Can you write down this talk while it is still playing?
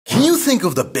think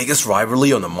of the biggest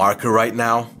rivalry on the market right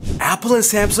now? Apple and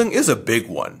Samsung is a big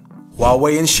one.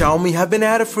 Huawei and Xiaomi have been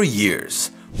at it for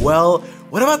years. Well,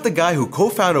 what about the guy who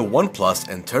co-founded OnePlus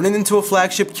and turned it into a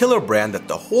flagship killer brand that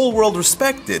the whole world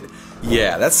respected?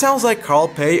 Yeah, that sounds like Carl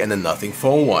Pei and the Nothing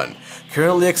Phone 1.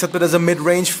 Currently accepted as a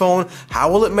mid-range phone, how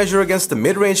will it measure against the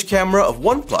mid-range camera of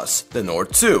OnePlus, the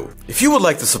Nord 2? If you would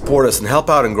like to support us and help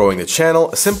out in growing the channel,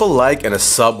 a simple like and a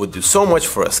sub would do so much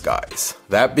for us guys.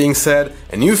 That being said,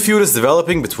 a new feud is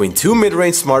developing between two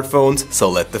mid-range smartphones, so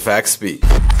let the facts speak.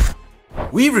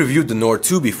 We reviewed the Nord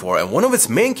 2 before, and one of its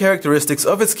main characteristics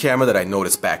of its camera that I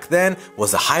noticed back then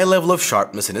was the high level of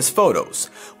sharpness in its photos.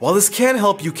 While this can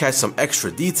help you catch some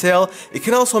extra detail, it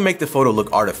can also make the photo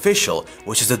look artificial,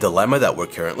 which is a dilemma that we're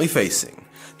currently facing.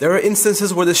 There are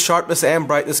instances where the sharpness and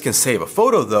brightness can save a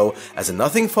photo though, as the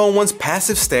Nothing Phone 1's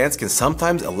passive stance can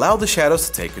sometimes allow the shadows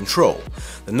to take control.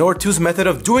 The Nord 2's method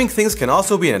of doing things can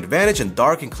also be an advantage in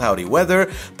dark and cloudy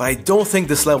weather, but I don't think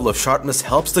this level of sharpness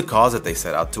helps the cause that they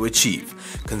set out to achieve.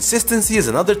 Consistency is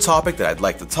another topic that I'd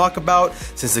like to talk about,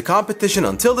 since the competition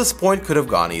until this point could have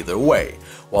gone either way.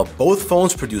 While both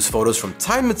phones produce photos from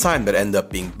time to time that end up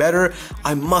being better,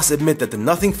 I must admit that the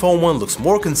Nothing Phone 1 looks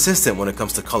more consistent when it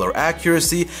comes to color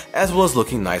accuracy as well as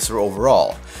looking nicer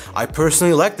overall. I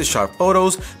personally like the sharp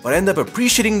photos, but end up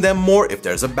appreciating them more if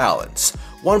there's a balance.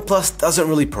 OnePlus doesn't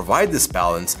really provide this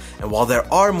balance, and while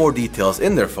there are more details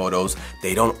in their photos,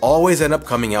 they don't always end up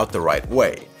coming out the right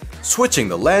way. Switching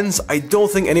the lens, I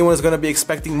don't think anyone is going to be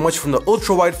expecting much from the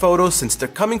ultra-wide photos since they're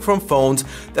coming from phones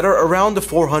that are around the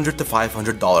 $400 to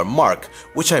 $500 mark,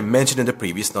 which I mentioned in the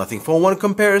previous Nothing Phone 1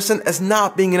 comparison as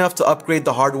not being enough to upgrade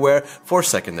the hardware for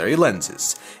secondary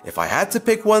lenses. If I had to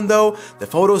pick one though, the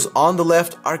photos on the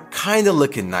left are kinda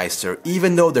looking nicer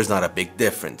even though there's not a big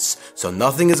difference, so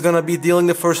nothing is gonna be dealing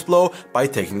the first blow by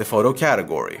taking the photo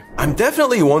category. I'm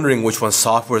definitely wondering which one's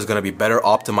software is gonna be better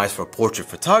optimized for portrait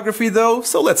photography though,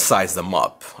 so let's size them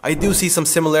up. I do see some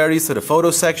similarities to the photo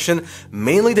section,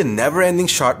 mainly the never-ending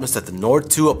sharpness that the Nord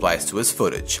 2 applies to its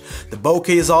footage. The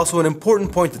bokeh is also an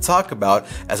important point to talk about,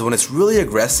 as when it's really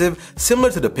aggressive,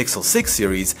 similar to the Pixel 6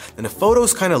 series, then the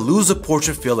photos kinda lose the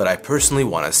portrait feel that I personally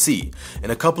wanna see.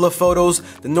 In a couple of photos,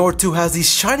 the Nord 2 has these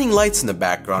shining lights in the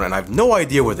background and I have no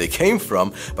idea where they came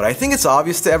from, but I think it's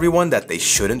obvious to everyone that they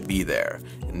shouldn't be there.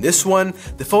 In this one,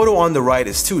 the photo on the right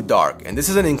is too dark, and this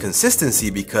is an inconsistency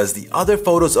because the other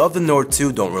photos of the Nord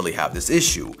 2 don't really have this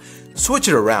issue. Switch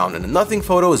it around and the Nothing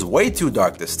photo is way too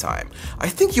dark this time. I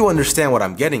think you understand what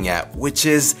I'm getting at, which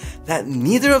is that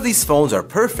neither of these phones are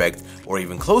perfect, or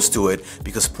even close to it,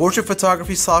 because portrait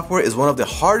photography software is one of the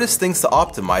hardest things to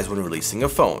optimize when releasing a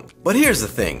phone. But here's the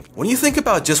thing, when you think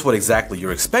about just what exactly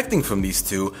you're expecting from these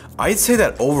two, I'd say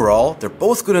that overall, they're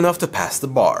both good enough to pass the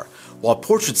bar. While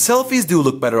portrait selfies do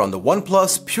look better on the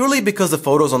OnePlus purely because the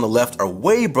photos on the left are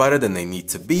way brighter than they need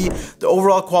to be, the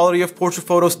overall quality of portrait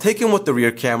photos taken with the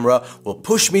rear camera will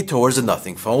push me towards the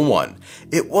Nothing Phone 1.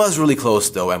 It was really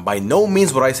close though, and by no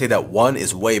means would I say that one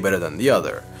is way better than the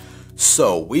other.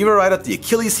 So we were right at the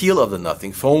Achilles heel of the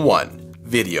Nothing Phone 1.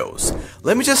 Videos.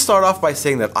 Let me just start off by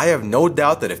saying that I have no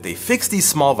doubt that if they fix these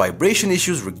small vibration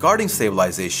issues regarding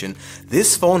stabilization,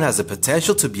 this phone has the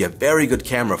potential to be a very good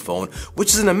camera phone, which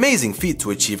is an amazing feat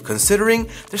to achieve considering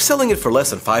they're selling it for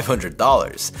less than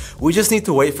 $500. We just need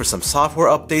to wait for some software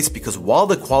updates because while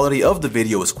the quality of the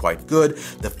video is quite good,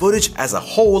 the footage as a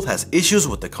whole has issues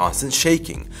with the constant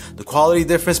shaking. The quality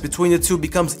difference between the two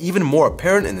becomes even more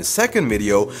apparent in the second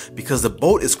video because the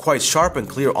boat is quite sharp and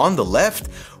clear on the left,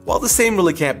 while the same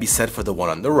really can't be said for the one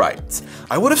on the right.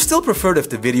 I would have still preferred if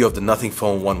the video of the Nothing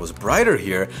Phone 1 was brighter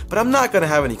here, but I'm not gonna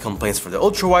have any complaints for the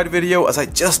ultra-wide video as I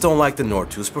just don't like the Nord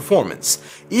 2's performance.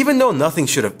 Even though Nothing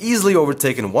should have easily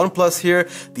overtaken OnePlus here,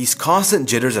 these constant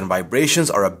jitters and vibrations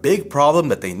are a big problem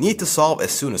that they need to solve as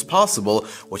soon as possible,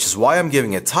 which is why I'm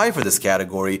giving a tie for this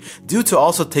category due to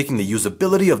also taking the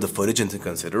usability of the footage into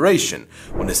consideration.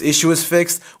 When this issue is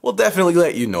fixed, we'll definitely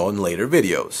let you know in later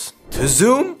videos. To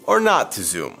zoom or not to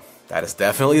zoom? That is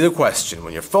definitely the question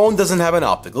when your phone doesn't have an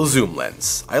optical zoom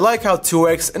lens. I like how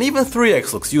 2x and even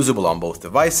 3x looks usable on both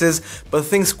devices, but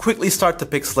things quickly start to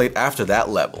pixelate after that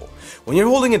level. When you're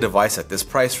holding a device at this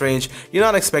price range, you're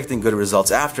not expecting good results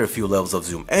after a few levels of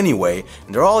zoom anyway,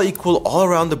 and they're all equal all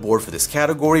around the board for this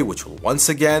category, which will once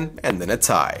again end in a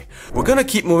tie. We're gonna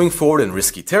keep moving forward in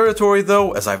risky territory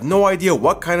though, as I have no idea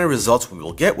what kind of results we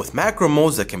will get with macro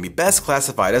modes that can be best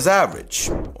classified as average,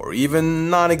 or even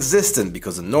non-existent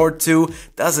because the Nord 2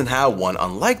 doesn't have one,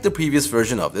 unlike the previous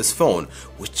version of this phone,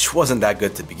 which wasn't that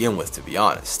good to begin with, to be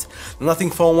honest. The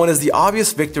Nothing Phone 1 is the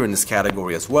obvious victor in this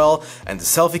category as well, and the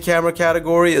selfie camera camera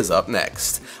category is up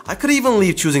next. I could even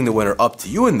leave choosing the winner up to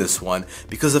you in this one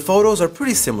because the photos are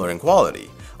pretty similar in quality.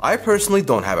 I personally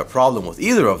don't have a problem with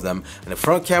either of them, and the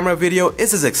front camera video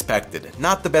is as expected,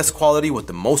 not the best quality with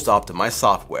the most optimized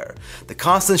software. The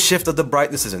constant shift of the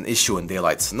brightness is an issue in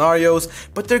daylight scenarios,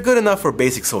 but they're good enough for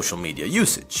basic social media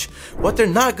usage. What they're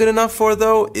not good enough for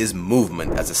though is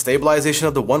movement, as the stabilization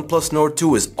of the OnePlus Nord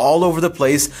 2 is all over the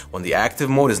place when the active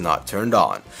mode is not turned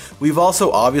on. We've also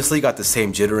obviously got the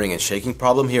same jittering and shaking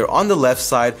problem here on the left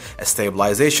side, as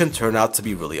stabilization turned out to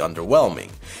be really underwhelming.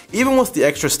 Even with the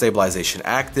extra stabilization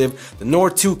active, the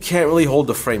Nord 2 can't really hold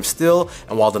the frame still,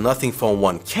 and while the Nothing Phone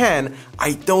 1 can,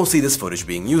 I don't see this footage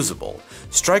being usable.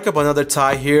 Strike up another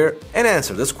tie here and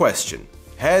answer this question: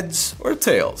 heads or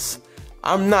tails?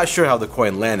 I'm not sure how the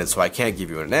coin landed, so I can't give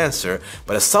you an answer,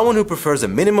 but as someone who prefers a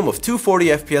minimum of 240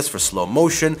 FPS for slow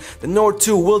motion, the Nord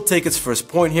 2 will take its first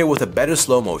point here with a better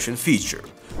slow motion feature.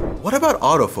 What about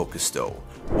autofocus though?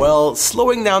 Well,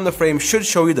 slowing down the frame should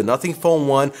show you the Nothing Phone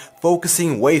 1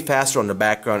 focusing way faster on the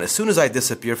background as soon as I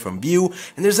disappear from view,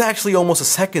 and there's actually almost a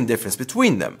second difference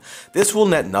between them. This will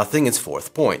net nothing its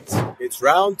fourth point. It's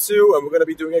round 2 and we're going to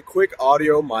be doing a quick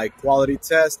audio mic quality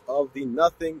test of the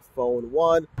Nothing Phone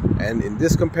 1, and in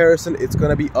this comparison it's going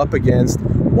to be up against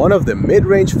one of the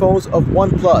mid-range phones of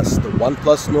OnePlus, the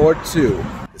OnePlus Nord 2.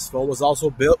 This phone was also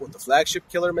built with the flagship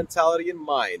killer mentality in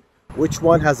mind. Which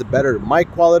one has a better mic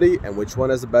quality and which one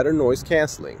has a better noise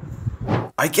cancelling?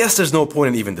 I guess there's no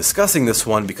point in even discussing this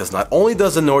one because not only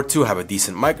does the Nord 2 have a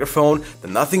decent microphone, the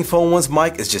Nothing Phone 1's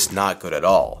mic is just not good at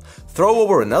all. Throw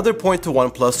over another point to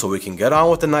OnePlus so we can get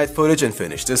on with the night footage and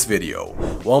finish this video.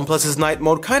 OnePlus's night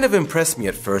mode kind of impressed me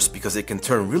at first because it can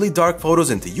turn really dark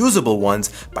photos into usable ones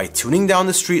by tuning down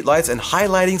the street lights and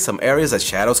highlighting some areas that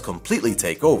shadows completely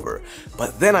take over.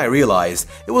 But then I realized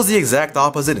it was the exact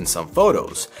opposite in some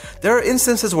photos. There are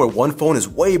instances where one phone is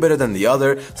way better than the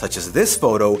other, such as this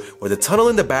photo where the tunnel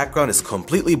in the background is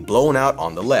completely blown out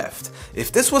on the left.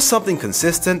 If this was something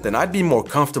consistent, then I'd be more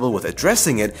comfortable with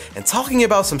addressing it and talking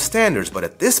about some standards, but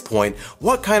at this point,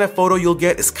 what kind of photo you'll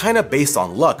get is kinda based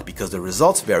on luck because the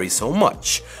results vary so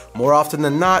much. More often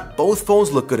than not, both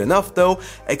phones look good enough though,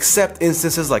 except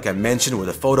instances like I mentioned where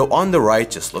the photo on the right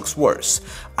just looks worse.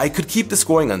 I could keep this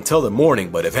going until the morning,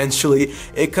 but eventually,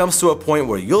 it comes to a point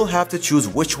where you'll have to choose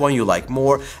which one you like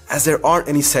more, as there aren't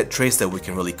any set traits that we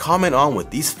can really comment on with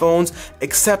these phones,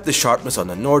 except the sharpness on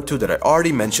the Nord 2 that I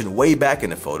already mentioned way back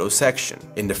in the photo section.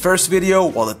 In the first video,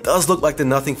 while it does look like the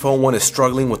Nothing Phone 1 is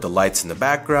struggling with the lights in the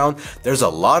background, there's a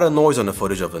lot of noise on the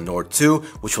footage of the Nord 2,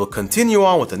 which will continue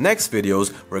on with the next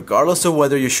videos regardless of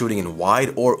whether you're shooting in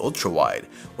wide or ultra wide.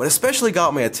 What especially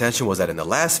got my attention was that in the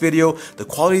last video, the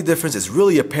quality difference is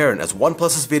really apparent as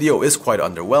OnePlus's video is quite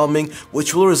underwhelming,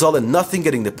 which will result in nothing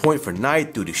getting the point for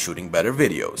night due to shooting better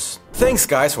videos. Thanks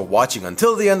guys for watching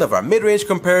until the end of our mid-range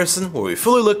comparison where we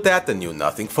fully looked at the new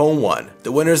Nothing Phone 1.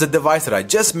 The winner is a device that I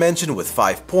just mentioned with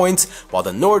 5 points, while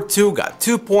the Nord 2 got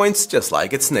 2 points just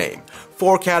like its name.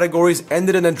 4 categories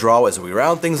ended in a draw as we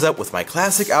round things up with my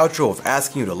classic outro of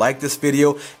asking you to like this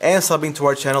video and subbing to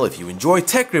our channel if you enjoy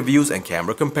tech reviews and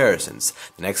camera comparisons.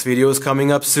 The next video is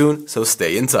coming up soon, so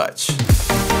stay in touch.